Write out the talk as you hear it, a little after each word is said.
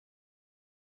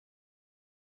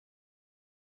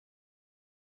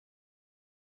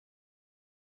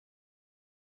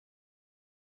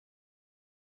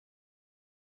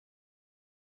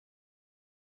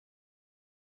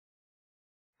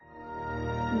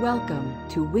Welcome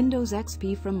to Windows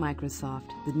XP from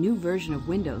Microsoft, the new version of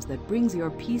Windows that brings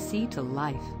your PC to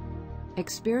life.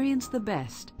 Experience the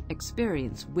best.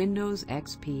 Experience Windows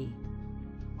XP.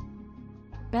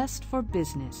 Best for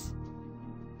business.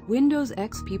 Windows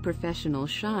XP Professional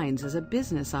shines as a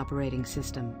business operating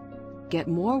system. Get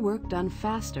more work done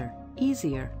faster,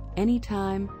 easier,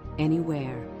 anytime,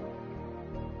 anywhere.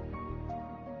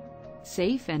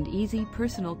 Safe and easy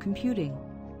personal computing.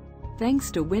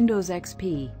 Thanks to Windows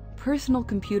XP, personal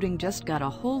computing just got a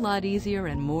whole lot easier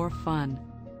and more fun.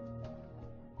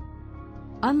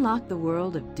 Unlock the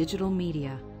world of digital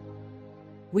media.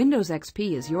 Windows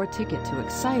XP is your ticket to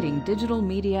exciting digital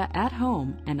media at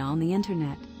home and on the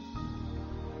internet.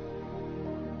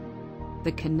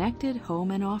 The connected home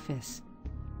and office.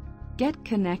 Get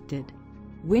connected.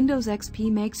 Windows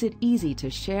XP makes it easy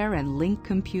to share and link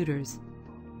computers.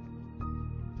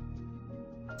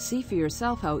 See for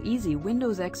yourself how easy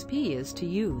Windows XP is to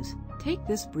use. Take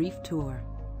this brief tour.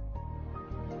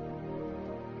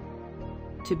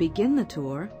 To begin the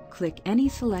tour, click any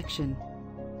selection.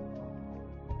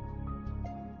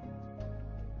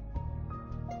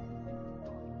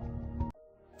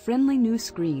 Friendly new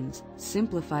screens,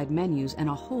 simplified menus, and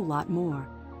a whole lot more.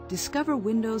 Discover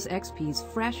Windows XP's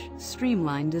fresh,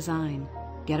 streamlined design.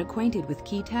 Get acquainted with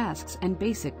key tasks and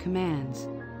basic commands.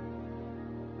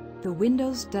 The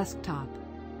Windows desktop.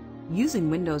 Using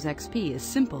Windows XP is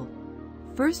simple.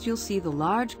 First, you'll see the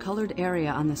large colored area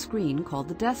on the screen called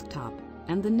the desktop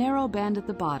and the narrow band at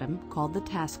the bottom called the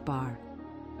taskbar.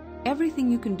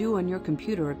 Everything you can do on your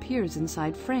computer appears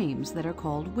inside frames that are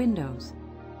called windows.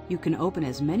 You can open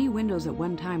as many windows at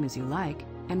one time as you like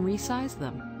and resize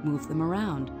them, move them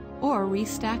around, or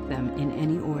restack them in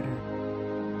any order.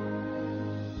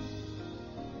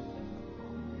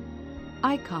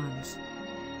 Icons.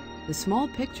 The small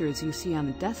pictures you see on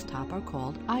the desktop are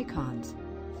called icons.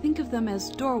 Think of them as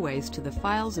doorways to the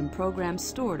files and programs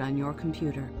stored on your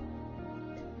computer.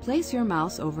 Place your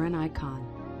mouse over an icon.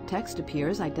 Text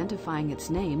appears identifying its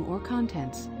name or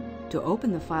contents. To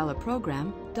open the file or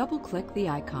program, double-click the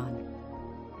icon.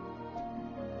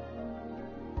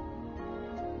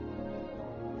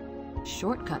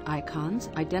 Shortcut icons,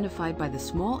 identified by the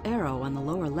small arrow on the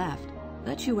lower left,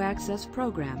 let you access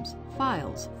programs,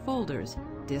 files, folders,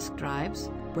 disk drives,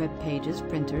 web pages,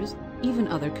 printers, even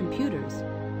other computers.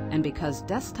 And because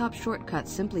desktop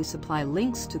shortcuts simply supply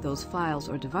links to those files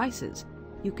or devices,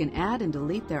 you can add and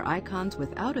delete their icons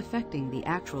without affecting the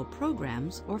actual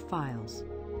programs or files.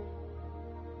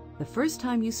 The first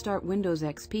time you start Windows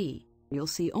XP, you'll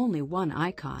see only one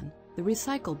icon, the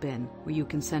recycle bin, where you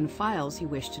can send files you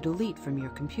wish to delete from your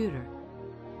computer.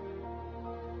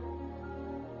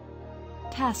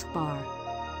 Taskbar.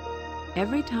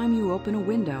 Every time you open a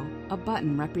window, a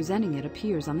button representing it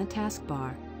appears on the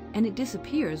taskbar, and it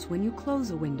disappears when you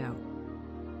close a window.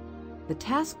 The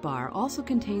taskbar also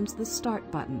contains the Start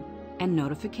button and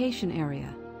Notification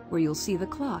area, where you'll see the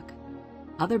clock.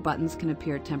 Other buttons can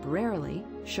appear temporarily,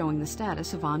 showing the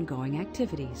status of ongoing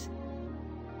activities.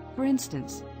 For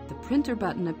instance, the Printer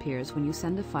button appears when you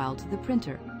send a file to the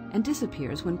printer and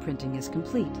disappears when printing is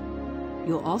complete.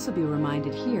 You'll also be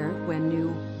reminded here when new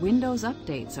Windows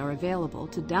updates are available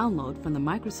to download from the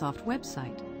Microsoft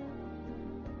website.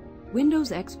 Windows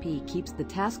XP keeps the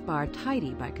taskbar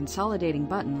tidy by consolidating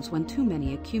buttons when too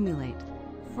many accumulate.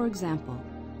 For example,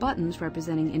 buttons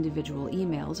representing individual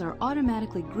emails are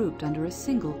automatically grouped under a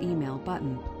single email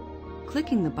button.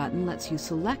 Clicking the button lets you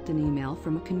select an email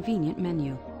from a convenient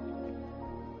menu.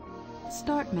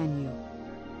 Start menu.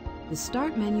 The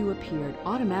Start menu appeared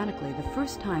automatically the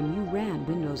first time you ran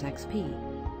Windows XP.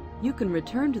 You can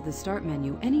return to the Start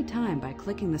menu anytime by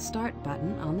clicking the Start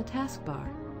button on the taskbar.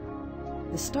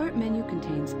 The Start menu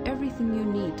contains everything you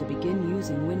need to begin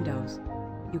using Windows.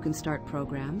 You can start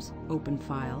programs, open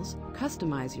files,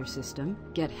 customize your system,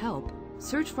 get help,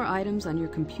 search for items on your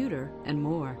computer, and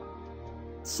more.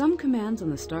 Some commands on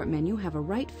the Start menu have a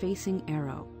right-facing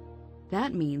arrow.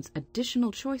 That means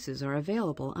additional choices are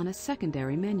available on a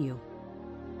secondary menu.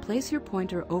 Place your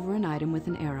pointer over an item with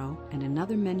an arrow and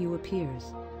another menu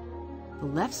appears. The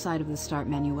left side of the Start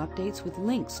menu updates with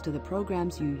links to the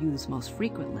programs you use most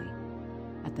frequently.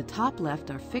 At the top left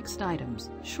are fixed items,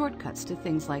 shortcuts to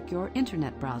things like your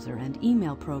internet browser and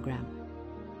email program.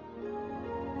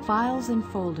 Files and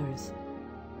folders.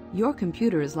 Your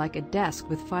computer is like a desk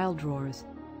with file drawers.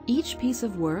 Each piece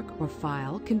of work or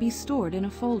file can be stored in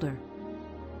a folder.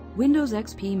 Windows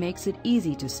XP makes it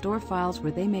easy to store files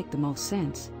where they make the most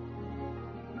sense.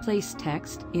 Place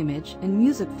text, image, and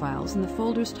music files in the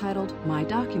folders titled My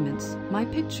Documents, My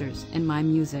Pictures, and My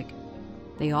Music.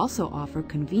 They also offer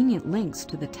convenient links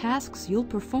to the tasks you'll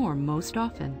perform most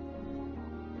often.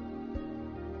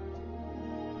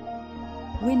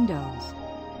 Windows.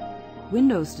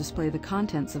 Windows display the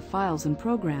contents of files and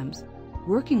programs.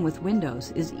 Working with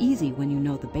Windows is easy when you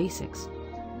know the basics.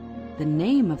 The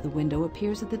name of the window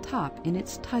appears at the top in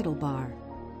its title bar.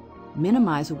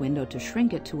 Minimize a window to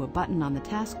shrink it to a button on the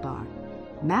taskbar.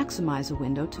 Maximize a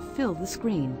window to fill the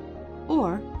screen,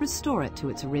 or restore it to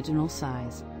its original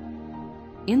size.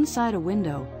 Inside a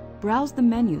window, browse the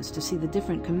menus to see the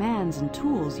different commands and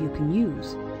tools you can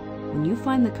use. When you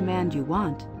find the command you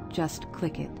want, just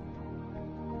click it.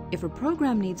 If a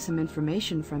program needs some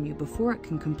information from you before it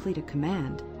can complete a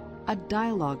command, a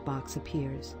dialog box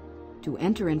appears. To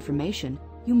enter information,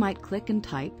 you might click and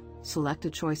type, select a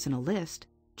choice in a list,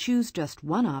 choose just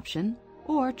one option,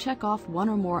 or check off one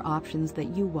or more options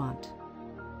that you want.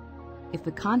 If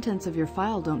the contents of your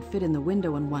file don't fit in the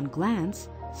window in one glance,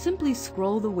 simply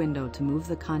scroll the window to move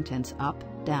the contents up,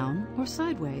 down, or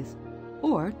sideways,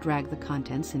 or drag the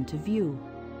contents into view.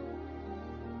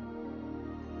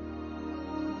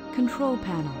 Control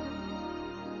panel.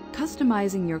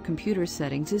 Customizing your computer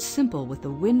settings is simple with the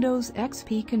Windows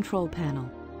XP control panel.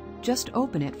 Just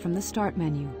open it from the Start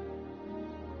menu.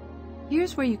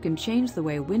 Here's where you can change the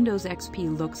way Windows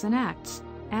XP looks and acts,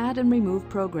 add and remove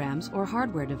programs or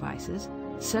hardware devices,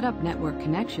 set up network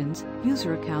connections,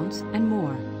 user accounts, and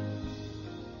more.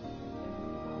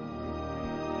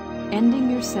 Ending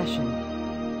your session.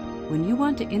 When you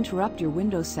want to interrupt your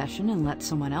Windows session and let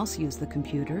someone else use the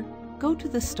computer, go to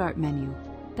the Start menu.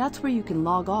 That's where you can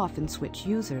log off and switch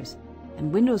users,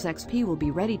 and Windows XP will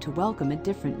be ready to welcome a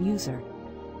different user.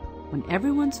 When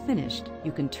everyone's finished,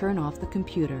 you can turn off the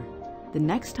computer. The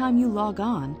next time you log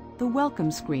on, the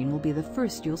welcome screen will be the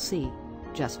first you'll see.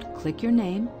 Just click your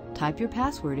name, type your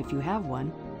password if you have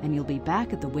one, and you'll be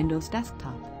back at the Windows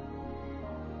desktop.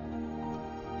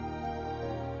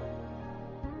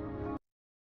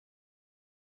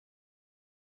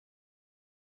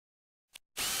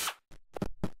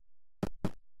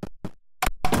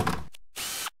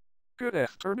 Good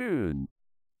afternoon.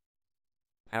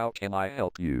 How can I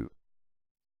help you?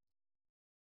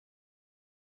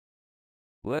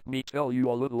 Let me tell you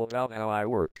a little about how I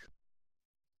work.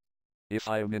 If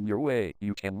I am in your way,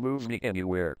 you can move me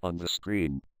anywhere on the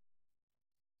screen.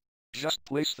 Just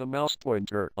place the mouse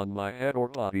pointer on my head or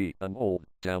body and hold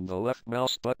down the left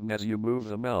mouse button as you move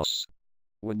the mouse.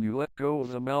 When you let go of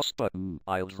the mouse button,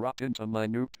 I'll drop into my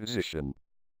new position.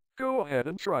 Go ahead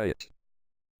and try it.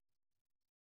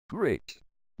 Great.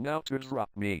 Now to drop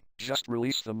me, just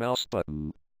release the mouse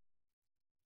button.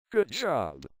 Good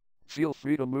job. Feel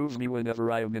free to move me whenever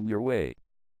I am in your way.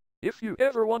 If you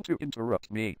ever want to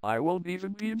interrupt me, I won't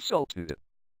even be insulted.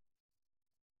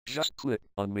 Just click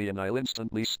on me and I'll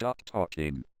instantly stop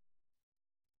talking.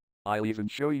 I'll even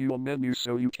show you a menu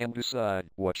so you can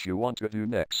decide what you want to do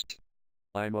next.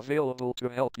 I'm available to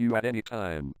help you at any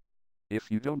time. If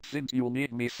you don't think you'll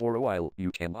need me for a while,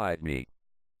 you can hide me.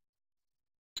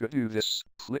 To do this,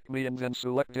 click me and then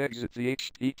select Exit the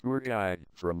HP Tour Guide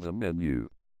from the menu.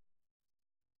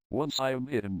 Once I am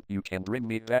hidden, you can bring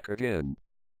me back again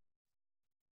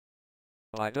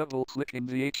by double-clicking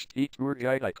the HP Tour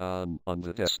Guide icon on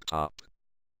the desktop.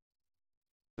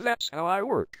 That's how I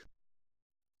work.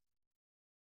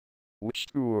 Which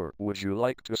tour would you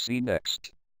like to see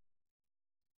next?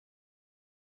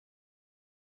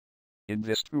 In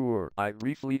this tour, I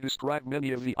briefly describe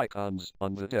many of the icons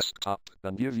on the desktop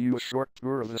and give you a short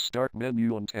tour of the Start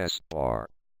menu and taskbar.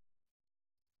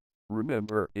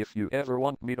 Remember, if you ever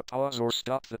want me to pause or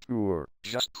stop the tour,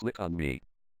 just click on me.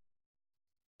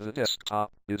 The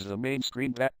desktop is the main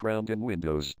screen background in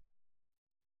Windows.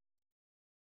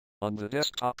 On the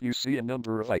desktop you see a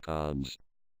number of icons.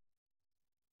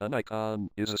 An icon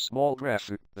is a small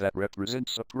graphic that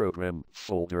represents a program,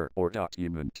 folder, or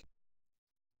document.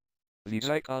 These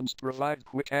icons provide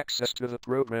quick access to the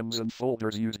programs and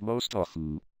folders used most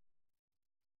often.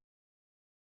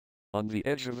 On the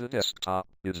edge of the desktop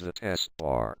is the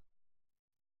taskbar.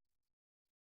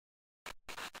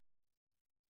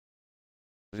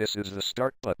 This is the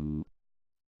Start button.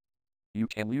 You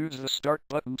can use the Start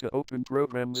button to open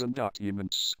programs and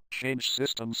documents, change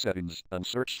system settings, and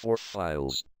search for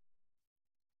files.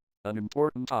 An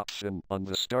important option on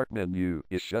the Start menu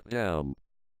is Shutdown.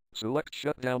 Select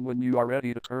Shutdown when you are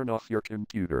ready to turn off your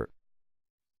computer.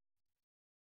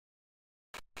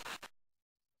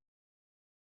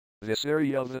 This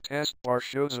area of the taskbar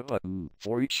shows a button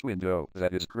for each window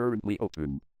that is currently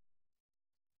open.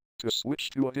 To switch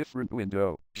to a different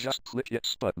window, just click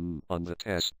its button on the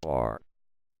taskbar.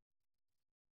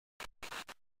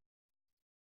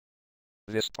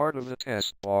 This part of the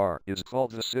taskbar is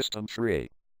called the system tray.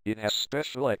 It has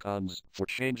special icons for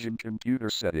changing computer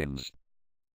settings.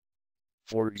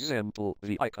 For example,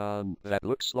 the icon that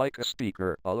looks like a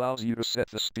speaker allows you to set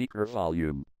the speaker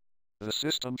volume. The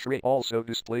system tray also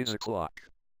displays a clock.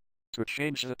 To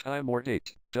change the time or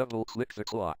date, double-click the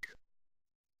clock.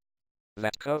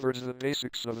 That covers the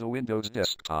basics of the Windows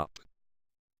desktop.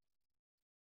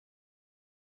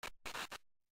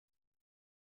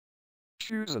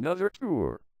 Choose another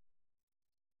tour.